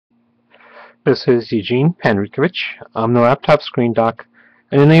This is Eugene Panrikovich. I'm the laptop screen doc,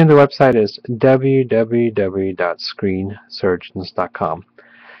 and the name of the website is www.screensurgeons.com.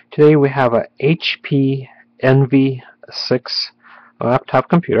 Today we have a HP NV6 laptop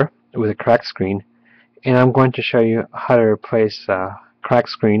computer with a cracked screen, and I'm going to show you how to replace a cracked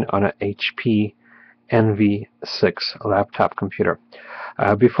screen on an HP NV6 laptop computer.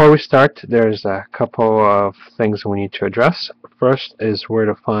 Before we start, there's a couple of things we need to address. First is where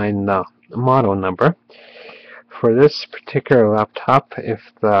to find the model number. For this particular laptop, if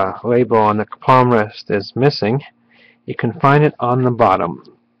the label on the palm rest is missing, you can find it on the bottom.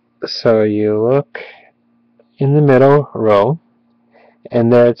 So you look in the middle row,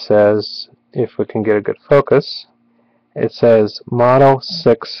 and there it says, if we can get a good focus, it says Model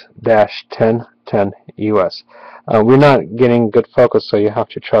 6-1010 US. We're not getting good focus, so you have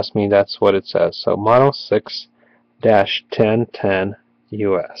to trust me, that's what it says. So Model 6-1010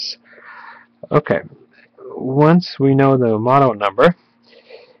 US. Okay, once we know the model number,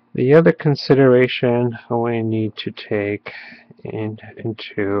 the other consideration we need to take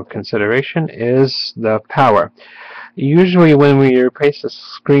into consideration is the power. Usually when we replace a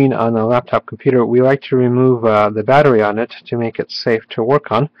screen on a laptop computer, we like to remove the battery on it to make it safe to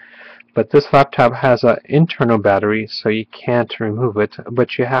work on. But this laptop has an internal battery, so you can't remove it,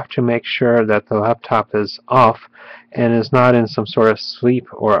 but you have to make sure that the laptop is off and is not in some sort of sleep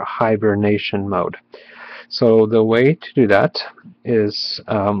or hibernation mode. So the way to do that is,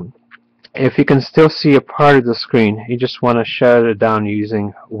 if you can still see a part of the screen, you just want to shut it down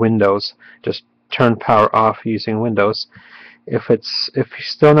using Windows. Just turn power off using Windows. If you're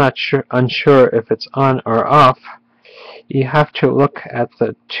still not unsure if it's on or off, you have to look at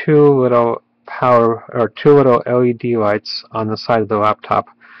the two little LED lights on the side of the laptop.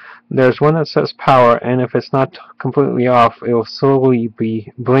 There's one that says power, and if it's not completely off, it will slowly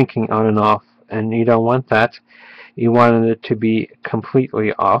be blinking on and off, and you don't want that. You want it to be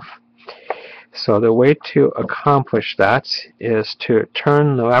completely off. So the way to accomplish that is to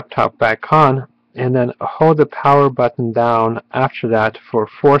turn the laptop back on and then hold the power button down after that for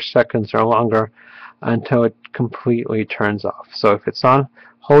 4 seconds or longer until it completely turns off. So if it's on,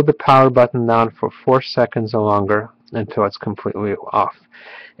 hold the power button down for 4 seconds or longer until it's completely off.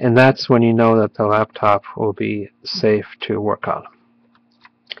 And that's when you know that the laptop will be safe to work on.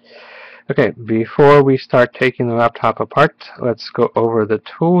 Okay, before we start taking the laptop apart, let's go over the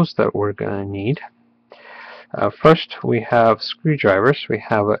tools that we're going to need. First, we have screwdrivers. We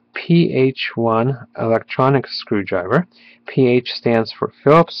have a PH1 electronic screwdriver. PH stands for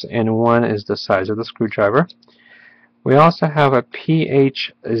Phillips, and 1 is the size of the screwdriver. We also have a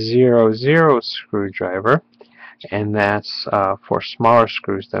PH00 screwdriver, and that's for smaller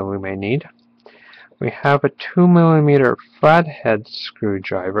screws that we may need. We have a 2mm flathead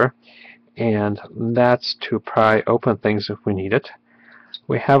screwdriver, and that's to pry open things if we need it.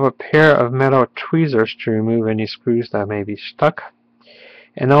 We have a pair of metal tweezers to remove any screws that may be stuck,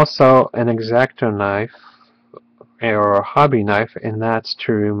 and also an X-Acto knife or a hobby knife, and that's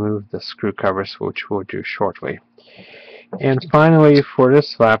to remove the screw covers, which we'll do shortly. And finally, for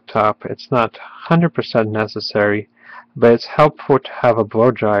this laptop, it's not 100% necessary, but it's helpful to have a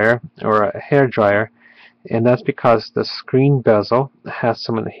blow dryer or a hair dryer, and that's because the screen bezel has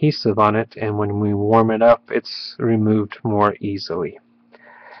some adhesive on it, and when we warm it up, it's removed more easily.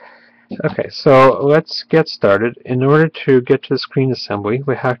 Okay, so let's get started. In order to get to the screen assembly,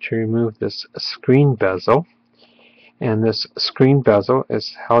 we have to remove this screen bezel, and this screen bezel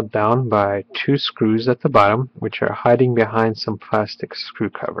is held down by 2 screws at the bottom, which are hiding behind some plastic screw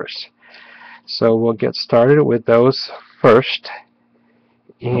covers. So we'll get started with those first,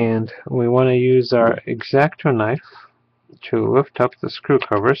 and we want to use our X-Acto knife to lift up the screw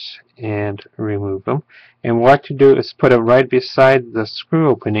covers and remove them. And what to do is put it right beside the screw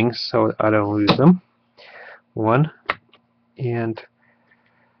openings so I don't lose them. 1 and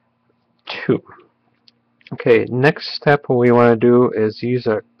 2. Okay, next step we want to do is use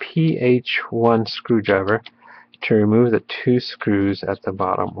a PH1 screwdriver to remove the 2 screws at the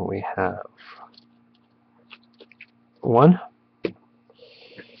bottom. We have 1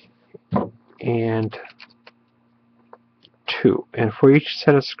 and 2. And for each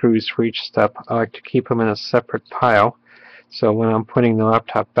set of screws, for each step, I like to keep them in a separate pile, so when I'm putting the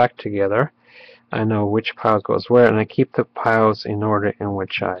laptop back together, I know which pile goes where, and I keep the piles in order in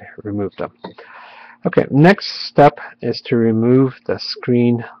which I remove them. Okay, next step is to remove the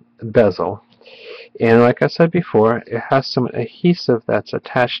screen bezel. And like I said before, it has some adhesive that's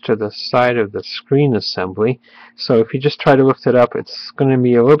attached to the side of the screen assembly, so if you just try to lift it up, it's going to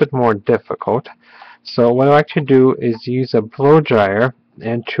be a little bit more difficult. So what I like to do is use a blow dryer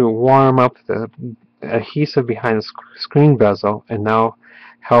and to warm up the adhesive behind the screen bezel, and now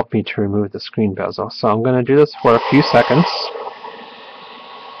help me to remove the screen bezel. So I'm going to do this for a few seconds.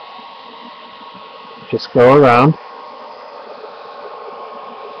 Just go around.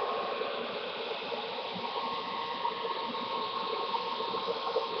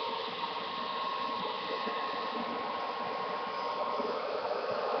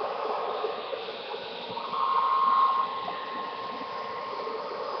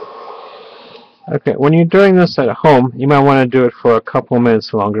 Okay, when you're doing this at home, you might want to do it for a couple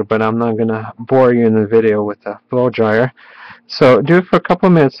minutes longer, but I'm not going to bore you in the video with a blow dryer. So do it for a couple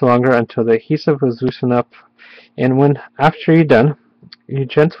minutes longer until the adhesive is loosened up, and after you're done, you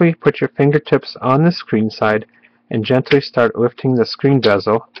gently put your fingertips on the screen side and gently start lifting the screen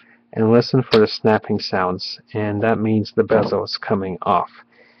bezel and listen for the snapping sounds, and that means the bezel is coming off.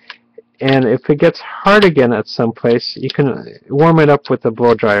 And if it gets hard again at some place, you can warm it up with the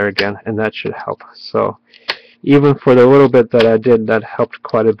blow dryer again, and that should help. So even for the little bit that I did, that helped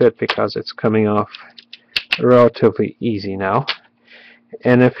quite a bit because it's coming off relatively easy now.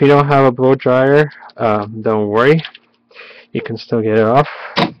 And if you don't have a blow dryer, don't worry, you can still get it off.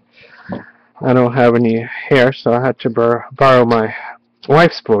 I don't have any hair, so I had to borrow my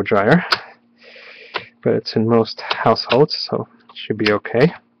wife's blow dryer, but it's in most households, so it should be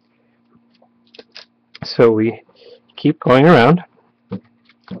okay. So we keep going around.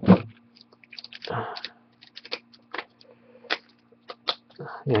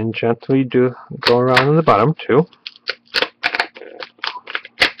 And gently go around on the bottom too.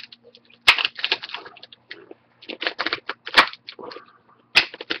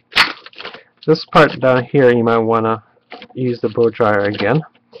 This part down here, you might want to use the blow dryer again.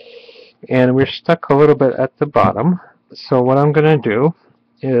 And we're stuck a little bit at the bottom. So what I'm going to do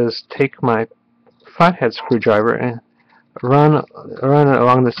is take my flathead screwdriver and run it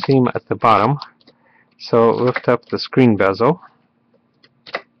along the seam at the bottom. So lift up the screen bezel.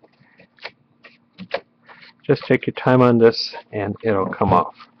 Just take your time on this and it'll come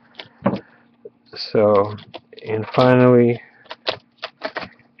off. So, and finally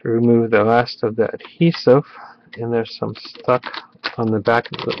remove the last of the adhesive, and there's some stuck on the back.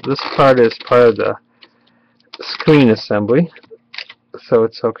 This part is part of the screen assembly, so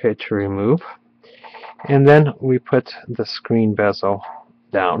it's okay to remove. And then we put the screen bezel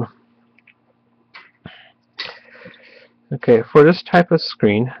down. Okay, for this type of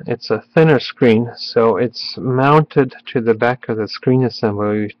screen, it's a thinner screen, so it's mounted to the back of the screen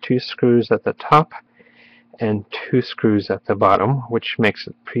assembly with 2 screws at the top and 2 screws at the bottom, which makes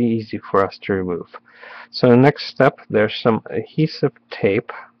it pretty easy for us to remove. So the next step, there's some adhesive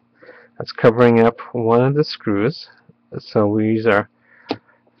tape that's covering up one of the screws. So we use our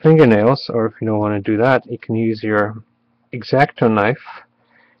fingernails, or if you don't want to do that, you can use your X-Acto knife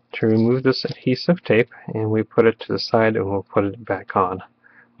to remove this adhesive tape, and we put it to the side and we'll put it back on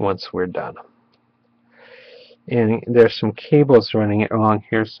once we're done. And there's some cables running along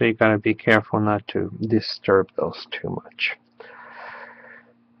here, so you gotta be careful not to disturb those too much.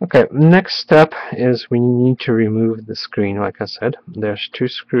 Okay, next step is we need to remove the screen. Like I said, there's 2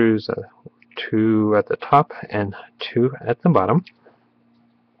 screws, 2 at the top and 2 at the bottom.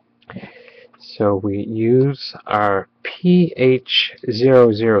 So we use our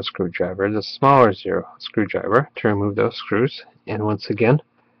PH00 screwdriver, the smaller screwdriver, to remove those screws. And once again,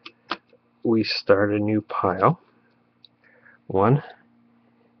 we start a new pile. 1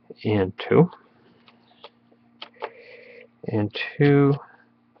 and 2. And 2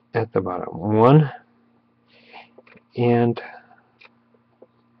 at the bottom. 1 and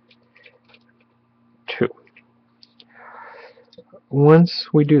 2. Once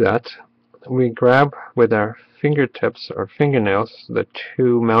we do that, we grab with our fingertips or fingernails the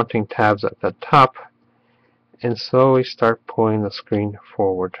 2 mounting tabs at the top and slowly start pulling the screen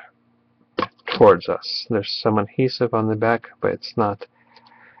forward towards us. There's some adhesive on the back, but it's not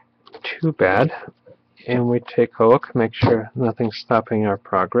too bad. And we take a look, make sure nothing's stopping our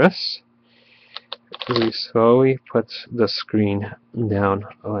progress. We slowly put the screen down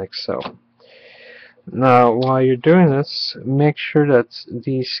like so. Now, while you're doing this, make sure that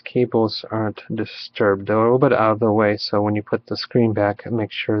these cables aren't disturbed. They're a little bit out of the way, so when you put the screen back,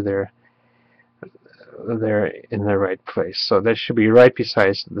 make sure they're in the right place. So they should be right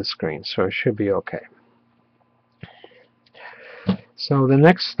beside the screen, so it should be okay. So the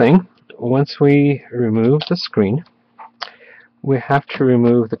next thing, once we remove the screen, we have to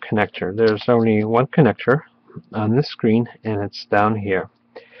remove the connector. There's only one connector on the screen, and it's down here.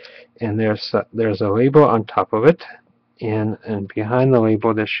 And there's a label on top of it, and behind the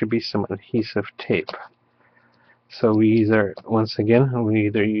label there should be some adhesive tape. So once again, we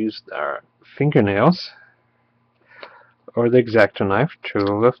either use our fingernails or the X-Acto knife to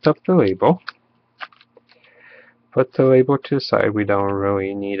lift up the label. Put the label to the side, we don't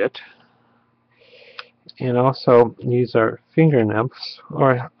really need it. And also use our fingernails,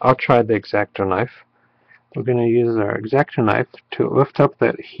 or I'll try the X-Acto knife. We're going to use our X-Acto knife to lift up the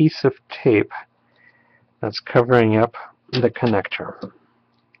adhesive tape that's covering up the connector.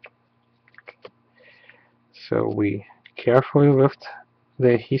 So we carefully lift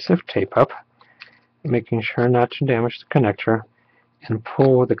the adhesive tape up, making sure not to damage the connector, and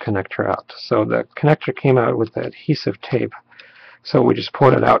pull the connector out. So the connector came out with the adhesive tape, so we just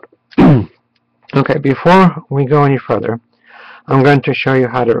pulled it out. Okay, before we go any further, I'm going to show you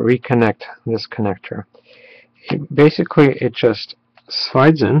how to reconnect this connector. Basically, it just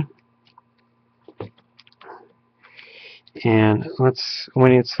slides in, and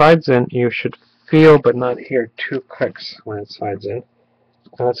when it slides in, you should feel but not hear 2 clicks when it slides in.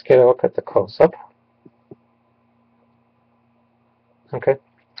 Now let's get a look at the close-up. Okay.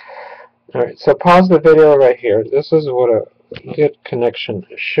 Alright, so pause the video right here. This is what a good connection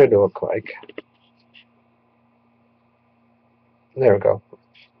should look like. There we go.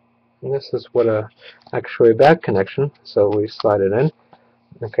 And this is what actually a bad connection, so we slide it in.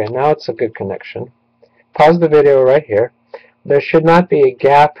 Okay, now it's a good connection. Pause the video right here. There should not be a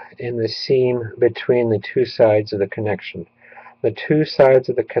gap in the seam between the 2 sides of the connection. The 2 sides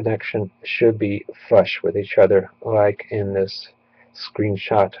of the connection should be flush with each other, like in this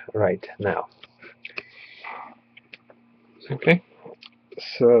screenshot right now. Okay,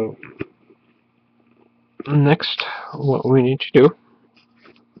 so next what we need to do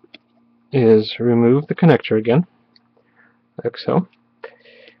is remove the connector again, like so.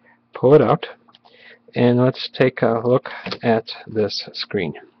 Pull it out, and let's take a look at this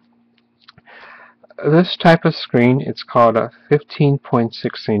screen. This type of screen, it's called a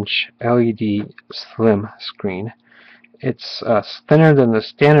 15.6-inch LED slim screen. It's thinner than the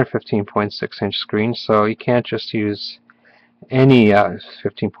standard 15.6-inch screen, so you can't just use any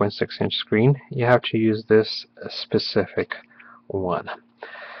 15.6-inch screen. You have to use this specific one.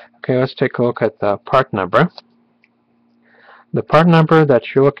 Okay, let's take a look at the part number. The part number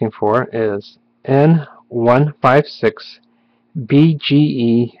that you're looking for is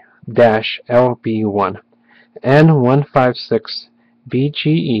N156BGE-LB1.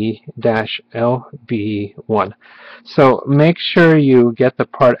 N156BGE-LB1. So make sure you get the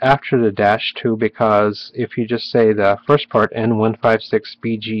part after the dash 2, because if you just say the first part,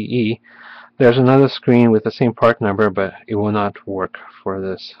 N156BGE, there's another screen with the same part number, but it will not work for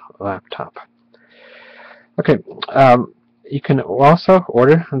this laptop. Okay, you can also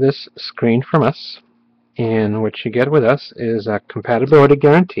order this screen from us, and what you get with us is a compatibility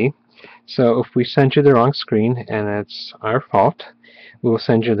guarantee. So if we send you the wrong screen and it's our fault, we will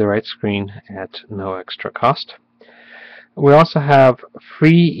send you the right screen at no extra cost. We also have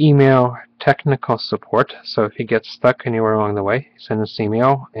free email technical support, so if you get stuck anywhere along the way, send us an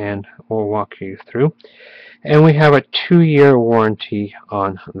email and we'll walk you through. And we have a 2-year warranty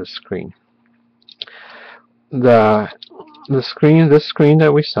on the screen. This screen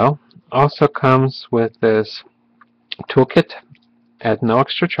that we sell also comes with this toolkit at no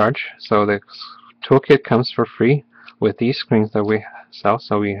extra charge. So the toolkit comes for free with these screens that we sell,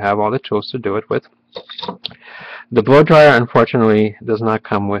 so we have all the tools to do it with. The blow dryer unfortunately does not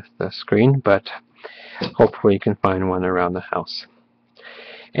come with the screen, but hopefully you can find one around the house.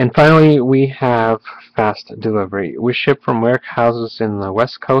 And finally, we have fast delivery. We ship from warehouses in the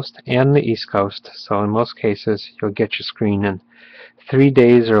West Coast and the East Coast, so in most cases you'll get your screen in 3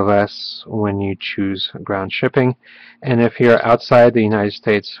 days or less when you choose ground shipping. And if you're outside the United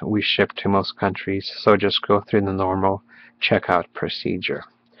States, we ship to most countries, so just go through the normal checkout procedure.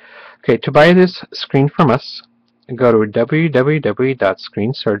 Okay, to buy this screen from us, go to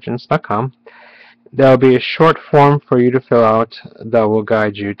www.screensurgeons.com. There will be a short form for you to fill out that will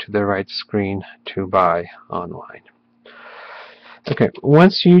guide you to the right screen to buy online. Okay,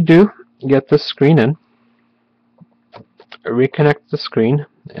 once you do get the screen in, reconnect the screen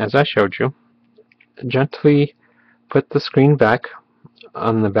as I showed you. Gently put the screen back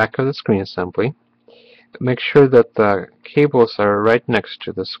on the back of the screen assembly. Make sure that the cables are right next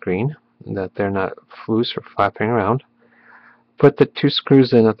to the screen, that they're not loose or flapping around. Put the 2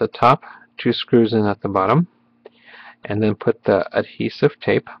 screws in at the top, 2 screws in at the bottom, and then put the adhesive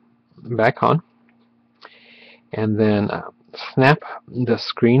tape back on, and then snap the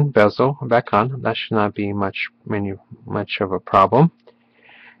screen bezel back on. That should not be much of a problem.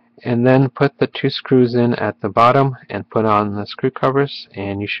 And then put the 2 screws in at the bottom and put on the screw covers,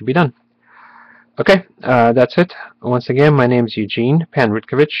 and you should be done. Okay, that's it. Once again, my name is Eugene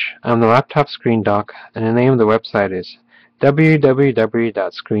Panrutkovich. I'm the laptop screen doc, and the name of the website is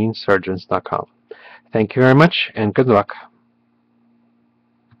www.screensurgeons.com. Thank you very much, and good luck.